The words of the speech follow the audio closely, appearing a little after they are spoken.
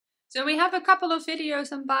So we have a couple of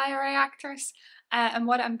videos on bioreactors, and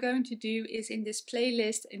what I'm going to do is in this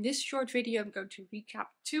playlist, in this short video, I'm going to recap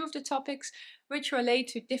two of the topics which relate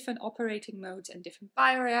to different operating modes and different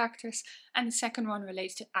bioreactors, and the second one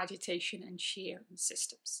relates to agitation and shear in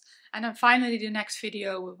systems. And then finally, the next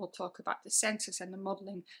video, we will talk about the sensors and the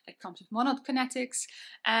modeling that comes with monod kinetics,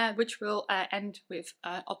 which will end with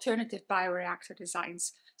alternative bioreactor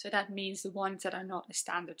designs. So that means the ones that are not a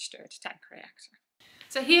standard stirred tank reactor.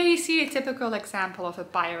 So here you see a typical example of a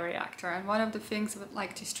bioreactor, and one of the things I would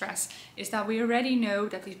like to stress is that we already know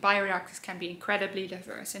that these bioreactors can be incredibly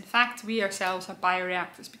diverse. In fact, we ourselves are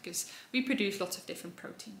bioreactors because we produce lots of different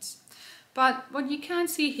proteins. But what you can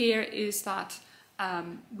see here is that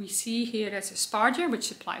we see here there's a sparger which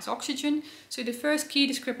supplies oxygen. So the first key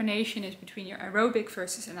discrimination is between your aerobic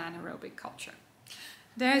versus an anaerobic culture.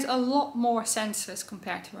 There's a lot more sensors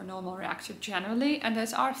compared to a normal reactor generally, and there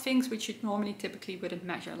are things which you normally typically wouldn't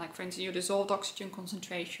measure, like for instance your dissolved oxygen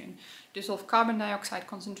concentration, dissolved carbon dioxide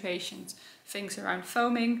concentrations, things around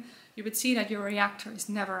foaming. You would see that your reactor is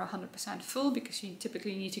never 100% full because you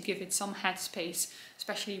typically need to give it some headspace,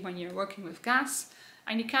 especially when you're working with gas.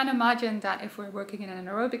 And you can imagine that if we're working in an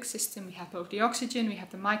anaerobic system, we have both the oxygen, we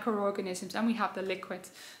have the microorganisms, and we have the liquid.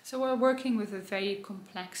 So we're working with a very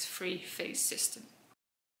complex three-phase system.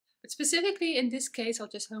 But specifically in this case, I'll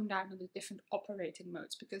just hone down on the different operating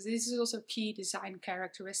modes because this is also key design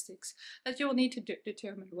characteristics that you'll need to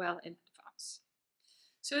determine well in advance.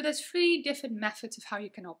 So there's three different methods of how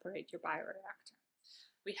you can operate your bioreactor.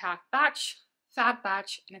 We have batch, fat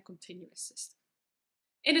batch, and a continuous system.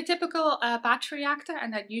 In a typical batch reactor,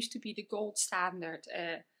 and that used to be the gold standard,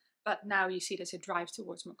 but now you see there's a drive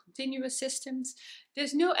towards more continuous systems.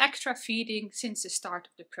 There's no extra feeding since the start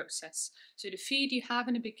of the process. So the feed you have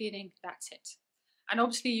in the beginning, that's it. And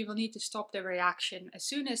obviously you will need to stop the reaction as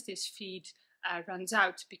soon as this feed runs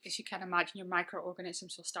out, because you can imagine your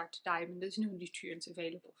microorganisms will start to die and there's no nutrients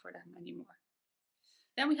available for them anymore.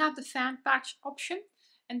 Then we have the fat batch option.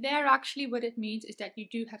 And there actually what it means is that you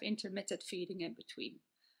do have intermittent feeding in between.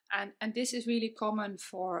 And this is really common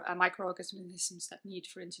for microorganisms that need,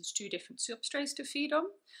 for instance, two different substrates to feed on.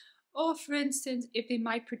 Or, for instance, if they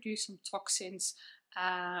might produce some toxins,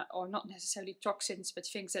 or not necessarily toxins, but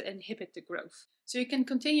things that inhibit the growth. So you can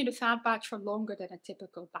continue the fat batch for longer than a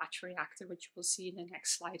typical batch reactor, which you will see in the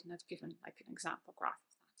next slide, and I've given like an example graph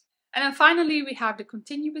of that. And then finally, we have the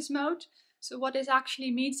continuous mode. So what this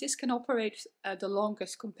actually means, this can operate the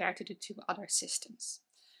longest compared to the two other systems.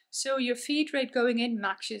 So your feed rate going in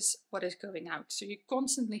matches what is going out. So you're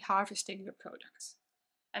constantly harvesting your products.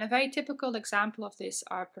 And a very typical example of this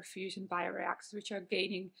are perfusion bioreactors, which are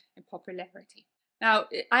gaining in popularity. Now,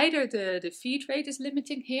 either the feed rate is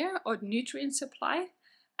limiting here or nutrient supply.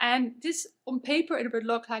 And this, on paper, it would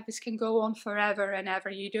look like this can go on forever and ever.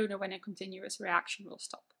 You don't know when a continuous reaction will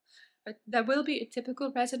stop. But there will be a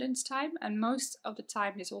typical residence time, and most of the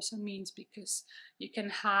time this also means because you can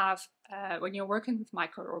have, when you're working with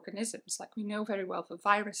microorganisms, like we know very well for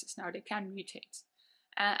viruses now, they can mutate.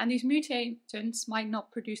 And these mutants might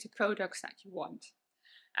not produce the products that you want.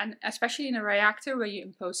 And especially in a reactor where you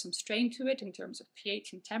impose some strain to it in terms of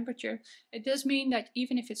pH and temperature, it does mean that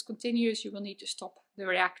even if it's continuous, you will need to stop the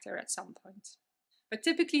reactor at some point. But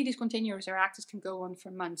typically these continuous reactors can go on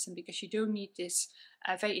for months, and because you don't need this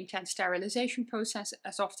very intense sterilization process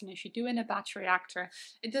as often as you do in a batch reactor,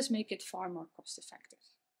 it does make it far more cost effective.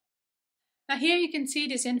 Now here you can see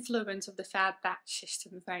this influence of the fat batch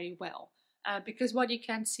system very well. Because what you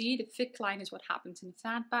can see, the thick line is what happens in the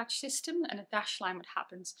fat batch system, and the dashed line what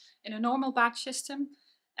happens in a normal batch system.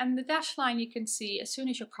 And the dashed line you can see, as soon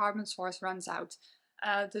as your carbon source runs out,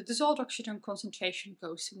 the dissolved oxygen concentration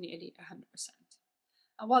goes to nearly 100%.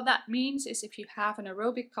 And what that means is if you have an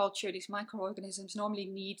aerobic culture, these microorganisms normally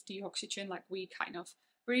need the oxygen, like we kind of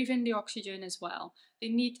breathe in the oxygen as well. They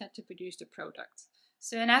need that to produce the product.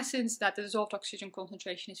 So in essence, that the dissolved oxygen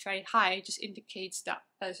concentration is very high, it just indicates that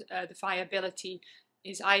the viability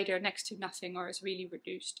is either next to nothing or is really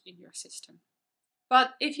reduced in your system.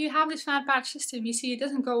 But if you have this fat batch system, you see it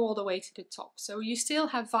doesn't go all the way to the top. So you still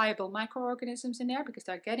have viable microorganisms in there because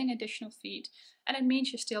they're getting additional feed, and it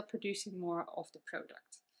means you're still producing more of the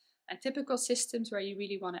product. And typical systems where you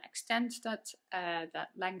really want to extend that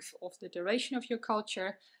length of the duration of your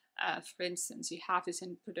culture, for instance, you have this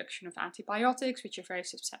in production of antibiotics, which are very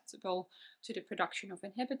susceptible to the production of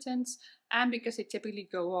inhibitants, and because they typically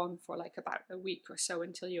go on for like about a week or so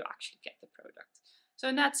until you actually get the product. So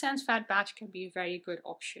in that sense, fat batch can be a very good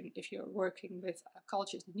option if you're working with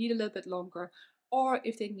cultures that need a little bit longer, or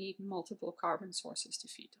if they need multiple carbon sources to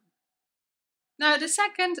feed them. Now, the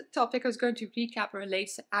second topic I was going to recap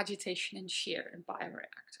relates to agitation and shear in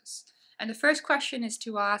bioreactors. And the first question is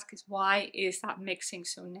to ask is, why is that mixing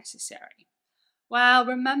so necessary? Well,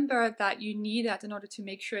 remember that you need that in order to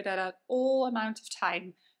make sure that at all amount of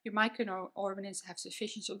time your microorganisms have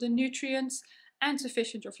sufficient of the nutrients and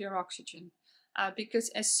sufficient of your oxygen. Because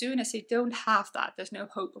as soon as they don't have that, there's no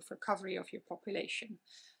hope of recovery of your population.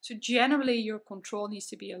 So generally your control needs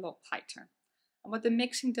to be a lot tighter. And what the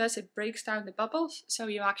mixing does, it breaks down the bubbles, so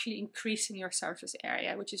you're actually increasing your surface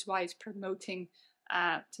area, which is why it's promoting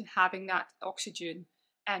to having that oxygen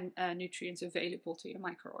and nutrients available to your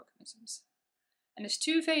microorganisms. And there's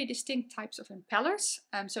two very distinct types of impellers.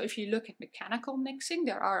 So if you look at mechanical mixing,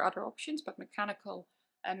 there are other options, but mechanical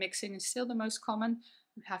mixing is still the most common.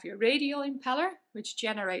 You have your radial impeller, which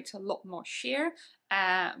generates a lot more shear,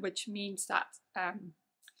 which means that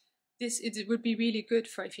it would be really good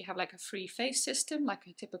for if you have like a three-phase system, like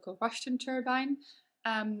a typical Russian turbine.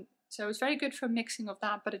 So it's very good for mixing of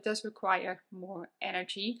that, but it does require more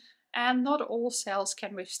energy, and not all cells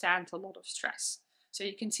can withstand a lot of stress. So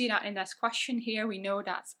you can see that in this question here, we know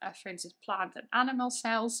that, for instance, plant and animal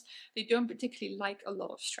cells, they don't particularly like a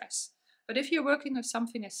lot of stress. But if you're working with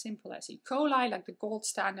something as simple as E. coli, like the gold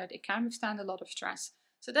standard, it can withstand a lot of stress.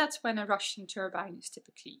 So that's when a Russian turbine is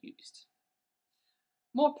typically used.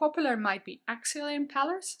 More popular might be axial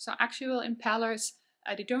impellers. So axial impellers,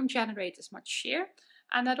 they don't generate as much shear,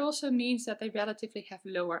 and that also means that they relatively have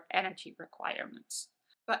lower energy requirements.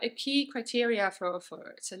 But a key criteria for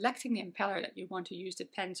selecting the impeller that you want to use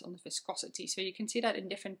depends on the viscosity. So you can see that in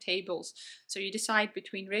different tables. So you decide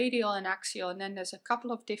between radial and axial, and then there's a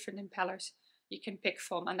couple of different impellers you can pick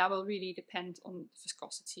from, and that will really depend on the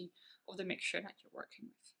viscosity of the mixture that you're working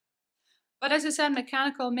with. But as I said,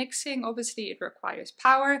 mechanical mixing, obviously it requires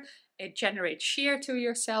power. It generates shear to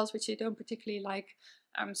your cells, which you don't particularly like.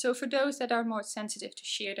 So for those that are more sensitive to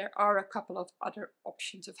shear, there are a couple of other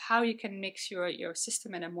options of how you can mix your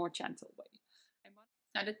system in a more gentle way.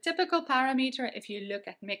 Now, the typical parameter, if you look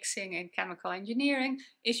at mixing in chemical engineering,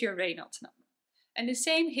 is your Reynolds number. And the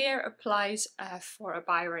same here applies for a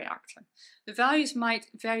bioreactor. The values might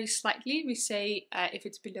vary slightly. We say if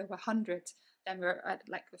it's below 100, then we're at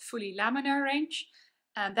like the fully laminar range.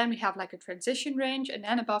 And then we have like a transition range, and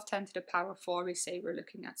then above 10 to the power 4, we say we're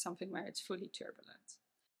looking at something where it's fully turbulent.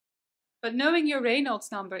 But knowing your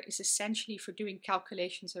Reynolds number is essentially for doing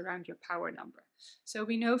calculations around your power number. So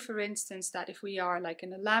we know, for instance, that if we are like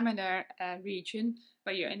in a laminar region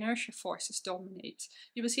where your inertia forces dominate,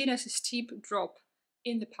 you will see there's a steep drop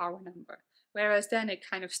in the power number, whereas then it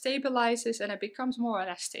kind of stabilizes and it becomes more or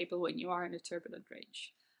less stable when you are in a turbulent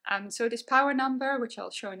range. So this power number, which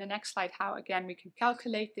I'll show in the next slide how again we can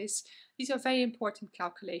calculate this, these are very important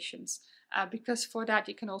calculations because for that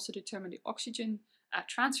you can also determine the oxygen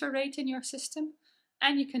transfer rate in your system,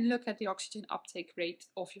 and you can look at the oxygen uptake rate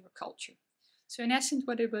of your culture. So in essence,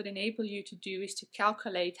 what it would enable you to do is to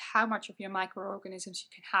calculate how much of your microorganisms you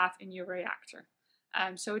can have in your reactor.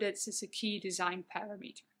 So this is a key design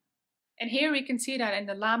parameter. And here we can see that in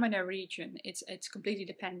the laminar region, it's completely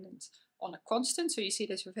dependent on a constant. So you see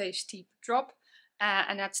there's a very steep drop,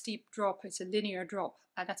 and that steep drop is a linear drop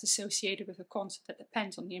that's associated with a constant that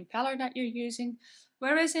depends on the impeller that you're using.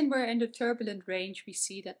 Whereas we're in the turbulent range, we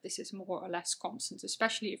see that this is more or less constant,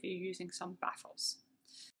 especially if you're using some baffles.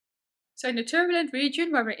 So in the turbulent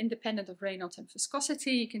region, where we're independent of Reynolds and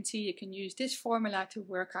viscosity, you can see you can use this formula to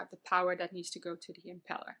work out the power that needs to go to the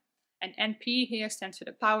impeller. And NP here stands for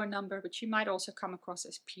the power number, which you might also come across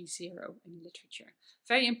as P0 in literature.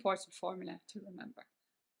 Very important formula to remember.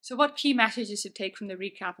 So what key messages to take from the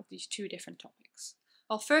recap of these two different topics?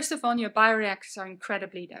 Well, first of all, your bioreactors are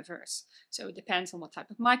incredibly diverse. So it depends on what type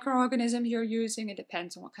of microorganism you're using. It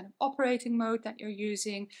depends on what kind of operating mode that you're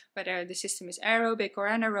using, whether the system is aerobic or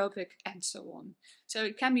anaerobic, and so on. So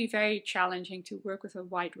it can be very challenging to work with a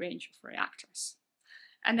wide range of reactors.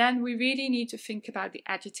 And then we really need to think about the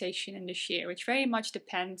agitation and the shear, which very much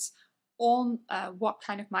depends on what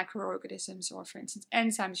kind of microorganisms or, for instance,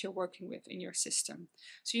 enzymes you're working with in your system.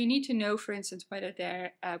 So you need to know, for instance, whether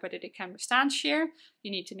they can withstand shear.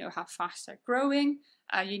 You need to know how fast they're growing.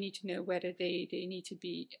 You need to know whether they need to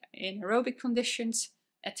be in aerobic conditions,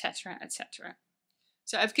 etc., etc.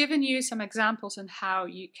 So I've given you some examples on how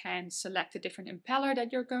you can select a different impeller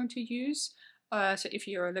that you're going to use. So if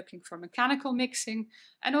you're looking for mechanical mixing,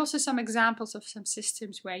 and also some examples of some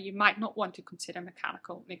systems where you might not want to consider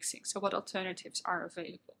mechanical mixing. So what alternatives are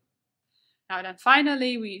available? Now then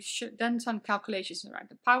finally, we've done some calculations around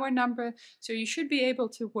the power number, so you should be able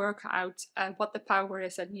to work out what the power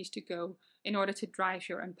is that needs to go in order to drive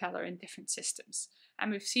your impeller in different systems.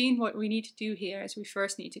 And we've seen what we need to do here is we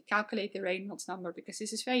first need to calculate the Reynolds number, because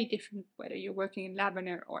this is very different whether you're working in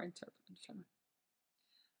laminar or in turbulent flow.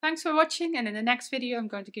 Thanks for watching, and in the next video I'm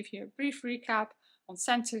going to give you a brief recap on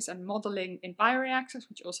sensors and modeling in bioreactors,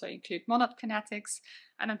 which also include monod kinetics,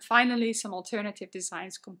 and then finally some alternative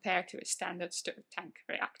designs compared to a standard stirred tank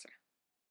reactor.